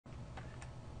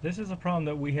This is a problem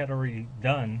that we had already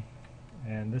done,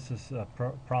 and this is a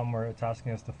problem where it's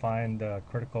asking us to find the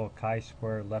critical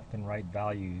chi-square left and right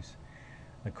values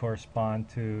that correspond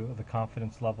to the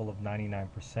confidence level of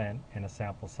 99% and a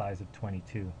sample size of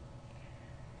 22.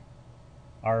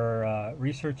 Our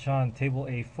research on table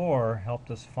A4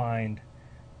 helped us find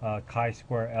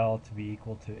chi-square L to be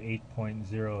equal to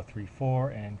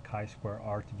 8.034 and chi-square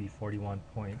R to be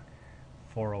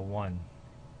 41.401.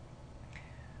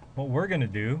 What we're going to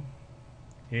do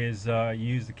is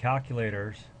use the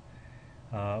calculators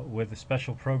with the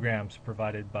special programs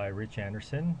provided by Rich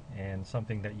Anderson, and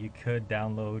something that you could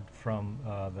download from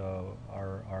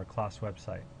our class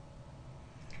website.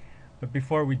 But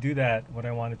before we do that, what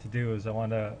I wanted to do is I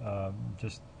want to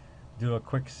just do a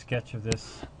quick sketch of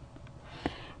this,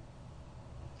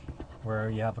 where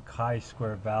you have a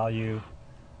chi-square value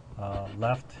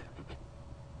left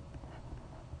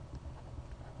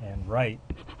and right.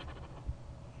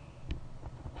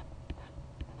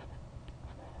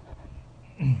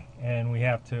 And we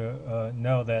have to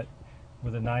know that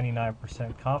with a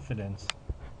 99% confidence,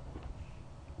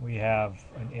 we have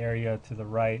an area to the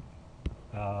right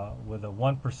with a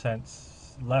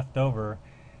 1% left over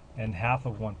and half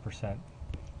of 1%.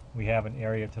 We have an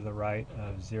area to the right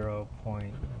of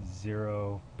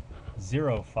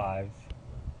 0.005.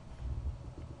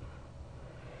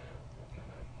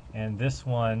 And this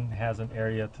one has an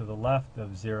area to the left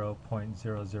of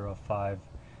 0.005.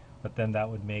 But then that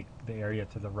would make the area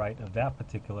to the right of that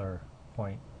particular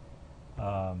point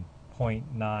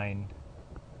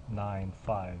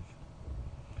 0.995.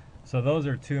 So those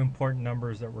are two important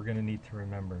numbers that we're going to need to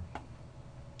remember.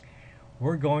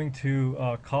 We're going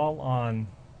to call on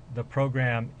the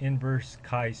program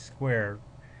INVCHISQ,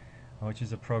 which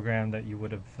is a program that you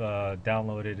would have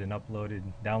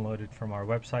downloaded from our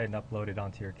website and uploaded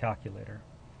onto your calculator.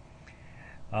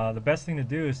 The best thing to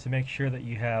do is to make sure that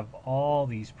you have all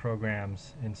these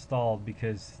programs installed,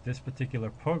 because this particular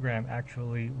program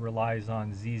actually relies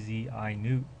on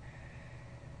ZZINUT,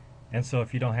 and so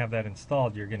if you don't have that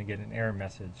installed, you're going to get an error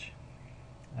message.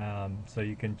 So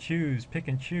you can pick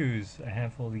and choose a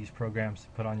handful of these programs to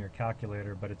put on your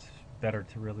calculator, but it's better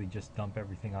to really just dump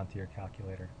everything onto your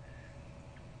calculator.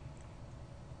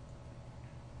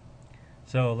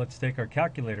 So let's take our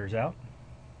calculators out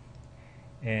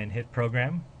and hit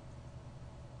program,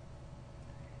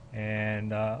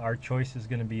 and our choice is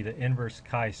going to be the inverse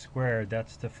chi-square.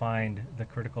 That's to find the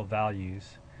critical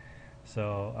values.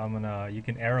 So you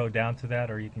can arrow down to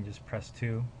that, or you can just press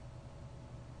 2,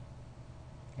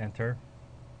 enter.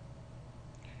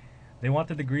 They want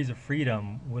the degrees of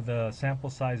freedom. With a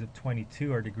sample size of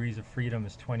 22, our degrees of freedom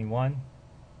is 21,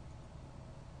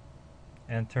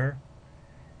 enter.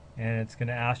 And it's going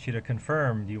to ask you to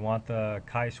confirm, do you want the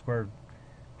chi-square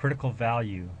critical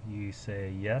value? You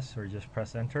say yes, or just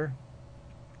press enter.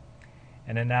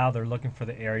 And then now they're looking for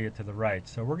the area to the right.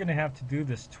 So we're going to have to do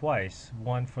this twice,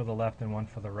 one for the left and one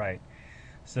for the right.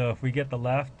 So if we get the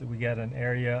left, we get an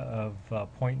area of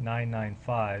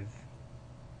 0.995.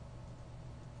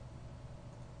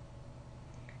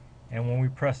 And when we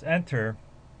press enter,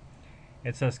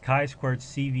 it says chi-squared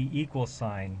CV equals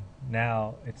sign.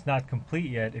 Now, it's not complete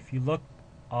yet. If you look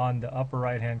on the upper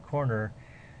right hand corner,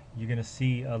 you're going to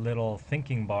see a little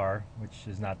thinking bar, which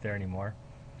is not there anymore.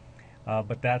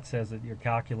 But that says that your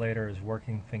calculator is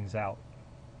working things out.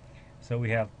 So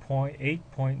we have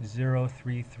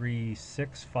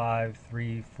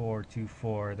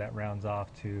 8.033653424. That rounds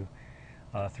off to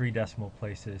 3 decimal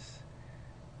places,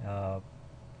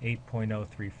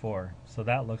 8.034. So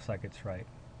that looks like it's right.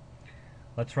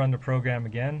 Let's run the program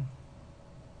again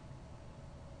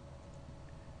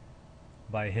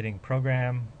by hitting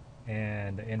program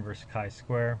and the inverse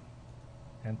chi-square,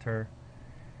 enter.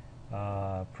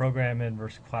 Program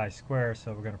inverse chi-square,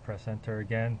 so we're going to press enter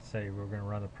again, say we're going to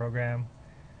run the program.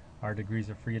 Our degrees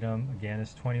of freedom again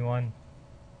is 21.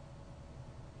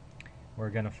 We're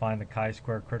going to find the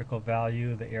chi-square critical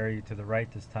value. The area to the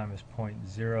right this time is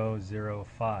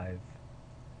 0.005.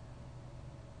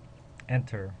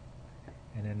 Enter.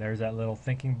 And then there's that little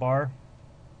thinking bar,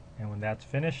 and when that's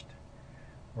finished,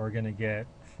 we're going to get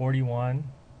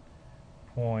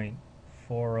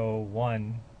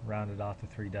 41.401 rounded off to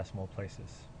 3 decimal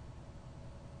places.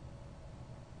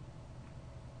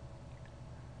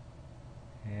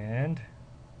 And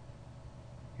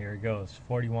here it goes,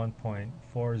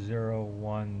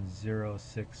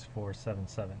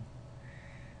 41.401064777.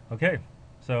 Okay,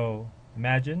 so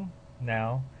imagine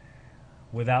now,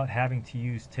 without having to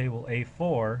use table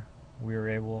A4, we were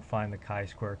able to find the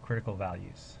chi-square critical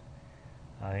values.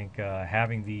 I think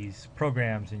having these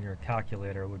programs in your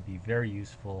calculator would be very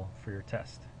useful for your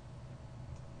test.